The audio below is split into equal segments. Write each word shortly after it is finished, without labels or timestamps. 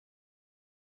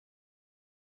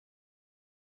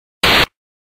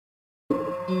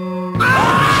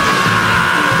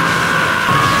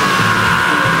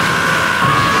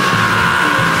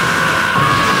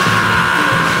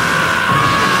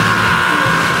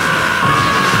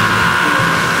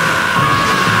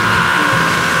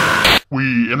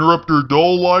They interrupt your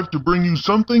dull life to bring you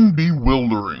something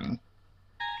bewildering.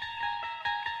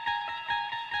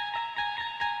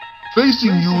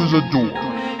 Facing you is a door.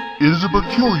 It is a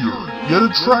peculiar, yet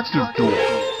attractive door.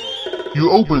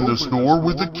 You open this door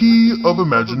with the key of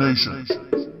imagination.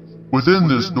 Within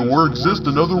this door exists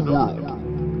another world.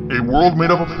 A world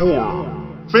made up of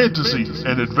horror, fantasy,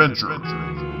 and adventure.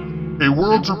 A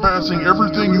world surpassing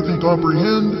everything you can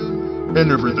comprehend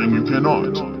and everything you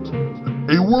cannot.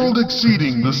 A world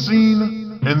exceeding the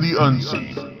seen and the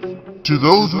unseen. To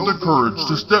those with the courage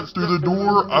to step through the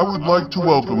door, I would like to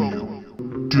welcome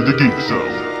you to the Geek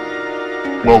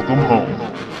Zone. Welcome home.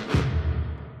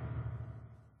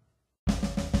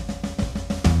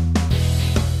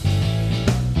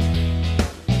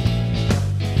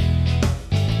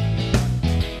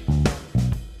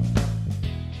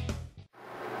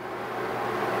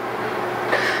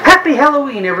 Happy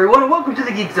Halloween, everyone, and welcome to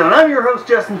the Geek Zone. I'm your host,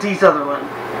 Justin T. Sutherland.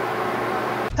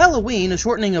 Halloween, a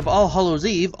shortening of All Hallows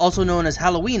Eve, also known as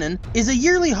Halloweenin', is a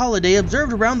yearly holiday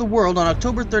observed around the world on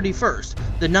October 31st,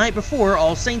 the night before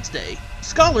All Saints' Day.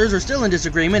 Scholars are still in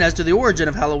disagreement as to the origin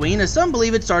of Halloween, as some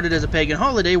believe it started as a pagan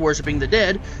holiday worshipping the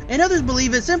dead, and others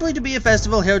believe it simply to be a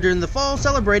festival held during the fall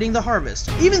celebrating the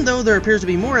harvest. Even though there appears to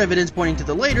be more evidence pointing to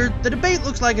the later, the debate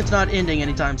looks like it's not ending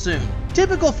anytime soon.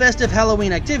 Typical festive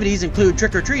Halloween activities include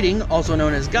trick-or-treating, also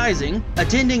known as guising,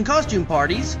 attending costume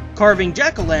parties, carving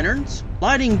jack-o'-lanterns,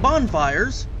 lighting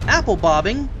bonfires, apple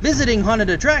bobbing, visiting haunted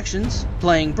attractions,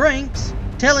 playing pranks,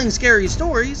 telling scary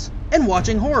stories, and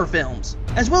watching horror films,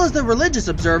 as well as the religious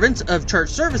observance of church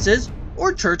services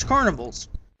or church carnivals.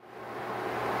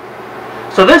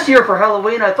 So this year for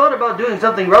Halloween, I thought about doing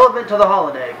something relevant to the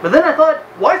holiday, but then I thought,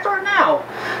 why start now?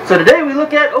 So today we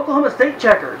look at Oklahoma State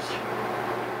Checkers.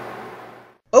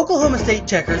 Oklahoma State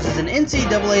Checkers is an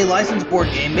NCAA licensed board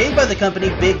game made by the company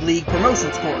Big League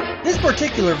Promotions Corp. This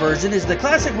particular version is the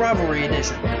Classic Rivalry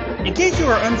Edition. In case you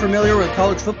are unfamiliar with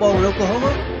college football in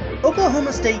Oklahoma,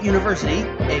 Oklahoma State University,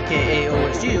 aka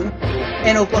OSU,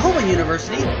 and Oklahoma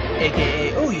University,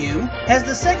 aka OU, has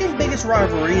the second biggest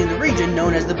rivalry in the region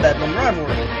known as the Bedlam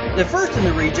Rivalry. The first in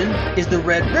the region is the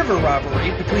Red River Rivalry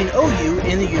between OU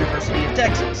and the University of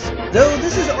Texas, though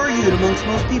this is argued amongst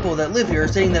most people that live here,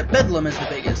 saying that Bedlam is the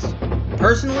biggest.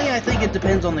 Personally, I think it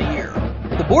depends on the year.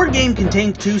 The board game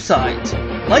contains two sides,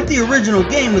 like the original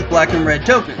game with black and red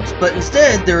tokens, but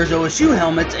instead there is OSU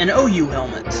helmets and OU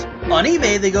helmets. On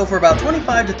eBay, they go for about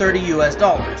 $25 to $30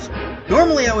 US.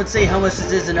 Normally I would say how much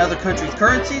this is in other countries'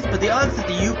 currencies, but the odds that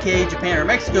the UK, Japan, or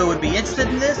Mexico would be interested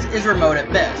in this is remote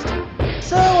at best.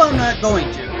 So I'm not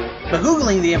going to. But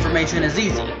Googling the information is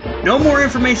easy. No more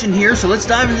information here, so let's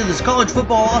dive into this college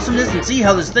football awesomeness and see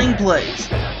how this thing plays.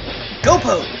 Go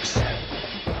Pokes!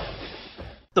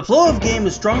 The flow of game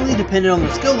is strongly dependent on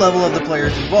the skill level of the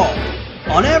players involved.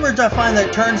 On average, I find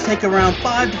that turns take around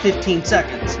 5 to 15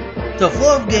 seconds. So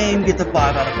flow of game gets a 5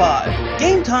 out of 5.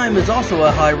 Game time is also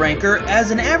a high ranker,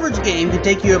 as an average game can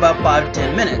take you about 5 to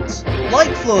 10 minutes.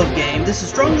 Like flow of game, this is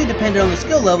strongly dependent on the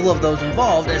skill level of those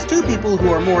involved, as two people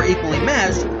who are more equally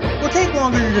matched will take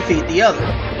longer to defeat the other.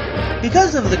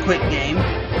 Because of the quick game,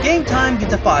 game time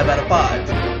gets a 5 out of 5.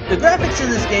 The graphics in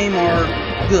this game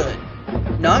are good.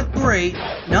 Not great,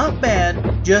 not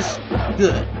bad, just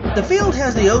good. The field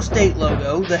has the O State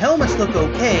logo, the helmets look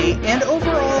okay, and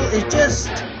overall is just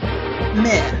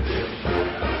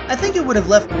meh. I think it would have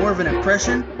left more of an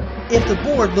impression if the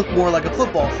board looked more like a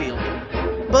football field.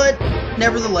 But,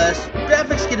 nevertheless,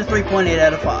 graphics get a 3.8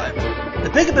 out of 5. The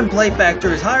pick up and play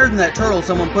factor is higher than that turtle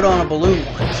someone put on a balloon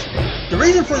once. The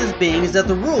reason for this being is that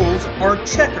the rules are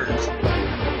checkers.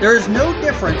 There is no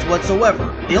difference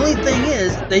whatsoever. The only thing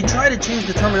is, they try to change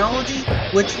the terminology,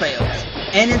 which fails.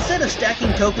 And instead of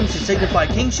stacking tokens to signify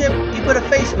kingship, you put a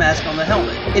face mask on the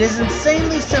helmet. It is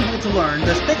insanely simple to learn,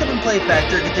 thus pick up and play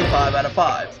factor gets a 5 out of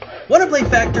 5. Wanna play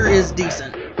factor is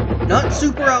decent. Not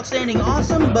super outstanding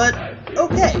awesome, but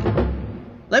okay.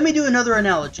 Let me do another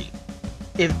analogy.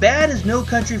 If bad is No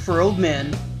Country for Old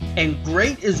Men, and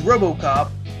great is RoboCop,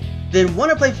 then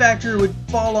Wanna Play Factor would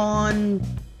fall on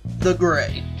the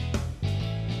gray.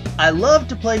 I love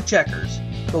to play checkers,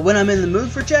 but when I'm in the mood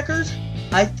for checkers,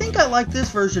 I think I like this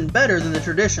version better than the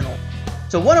traditional.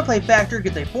 So Wanna Play Factor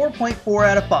gets a 4.4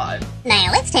 out of 5.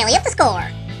 Now let's tally up the score.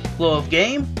 Flow of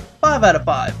game, 5 out of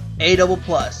 5, A++.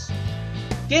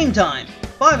 Game time,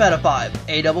 5 out of 5,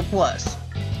 A++.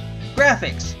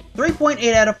 Graphics,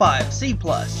 3.8 out of 5, C+.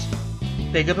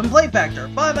 Pick up and play factor,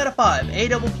 5 out of 5, A++.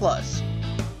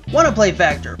 Wanna play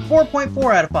factor,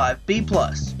 4.4 out of 5, B+.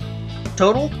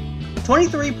 Total,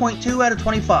 23.2 out of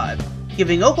 25,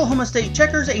 giving Oklahoma State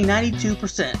Checkers a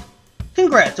 92%.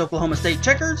 Congrats, Oklahoma State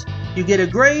Checkers, you get a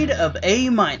grade of A-.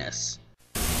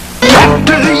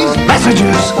 After these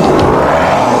messages,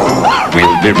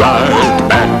 we'll be right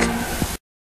back.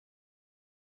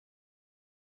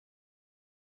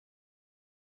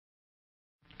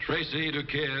 Tracy to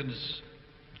kids.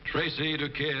 Tracy to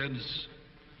kids.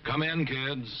 Come in,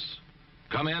 kids.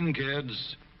 Come in,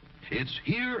 kids. It's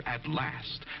here at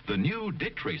last, the new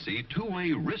Dick Tracy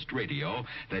two-way wrist radio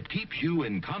that keeps you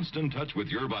in constant touch with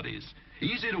your buddies.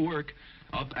 Easy to work.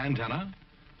 Up antenna,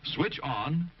 switch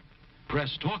on,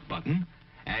 press talk button,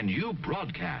 and you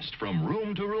broadcast from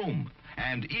room to room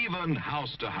and even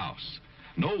house to house.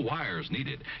 No wires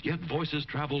needed, yet voices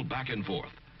travel back and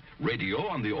forth. Radio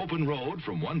on the open road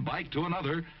from one bike to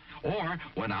another, or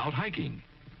when out hiking.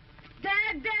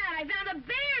 Dad, I found a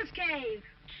bear's cave.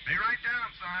 Be right down,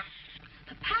 son.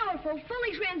 The powerful,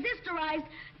 fully transistorized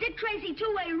Dick Tracy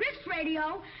two-way wrist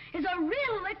radio is a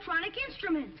real electronic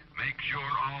instrument. Make sure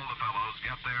all the fellows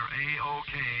get their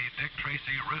A-OK Dick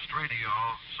Tracy wrist radio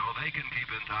so they can keep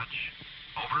in touch.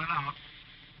 Over and out.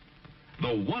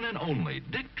 The one and only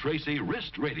Dick Tracy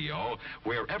wrist radio,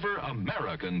 wherever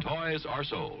American toys are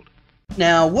sold.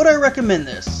 Now, would I recommend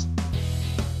this?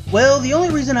 Well, the only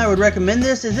reason I would recommend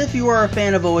this is if you are a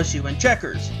fan of OSU and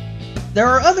checkers. There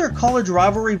are other college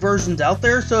rivalry versions out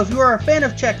there, so if you are a fan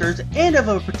of checkers and of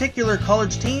a particular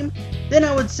college team, then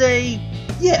I would say,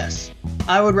 yes,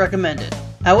 I would recommend it.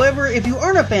 However, if you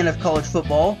aren't a fan of college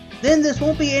football, then this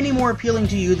won't be any more appealing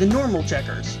to you than normal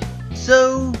checkers.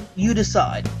 So, you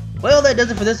decide. Well, that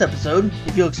does it for this episode.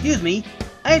 If you'll excuse me,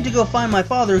 I have to go find my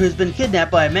father who's been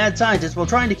kidnapped by a mad scientist while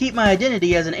trying to keep my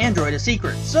identity as an android a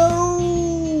secret. So,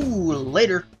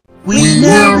 later. We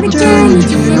now return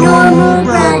to normal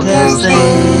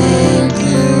broadcasting.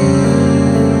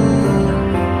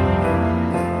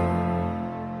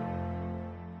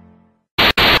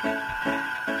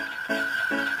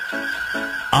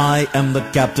 I am the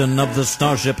captain of the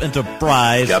Starship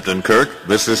Enterprise. Captain Kirk,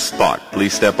 this is Spock.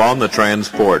 Please step on the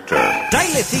transporter.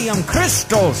 Dilithium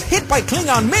crystals hit by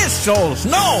Klingon missiles.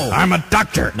 No! I'm a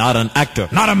doctor, Not an actor.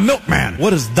 not a milkman. What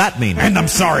does that mean? And I'm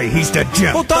sorry, he's dead,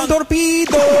 Jim. Photon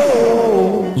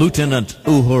torpedo! Lieutenant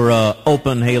Uhura,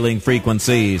 open hailing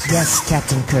frequencies. Yes,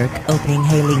 Captain Kirk. Opening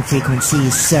hailing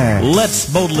frequencies, sir.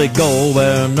 Let's boldly go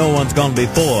where no one's gone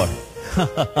before.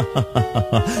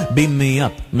 Beam me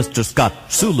up, Mr. Scott.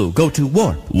 Sulu, go to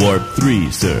warp. Warp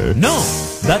 3, sir. No,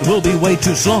 that will be way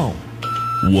too slow.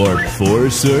 Warp 4,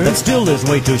 sir. That still is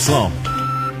way too slow.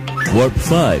 Warp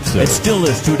 5, sir. It still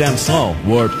is too damn slow.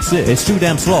 Warp 6. It's too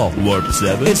damn slow. Warp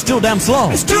 7. It's still damn slow.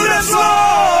 It's too damn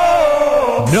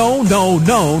slow! No, no,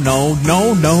 no, no,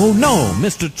 no, no, no.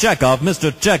 Mr. Chekhov,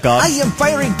 Mr. Chekhov. I am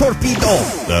firing torpedo.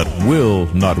 That will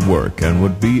not work and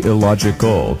would be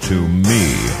illogical to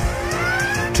me.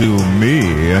 To me.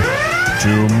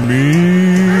 To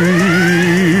me.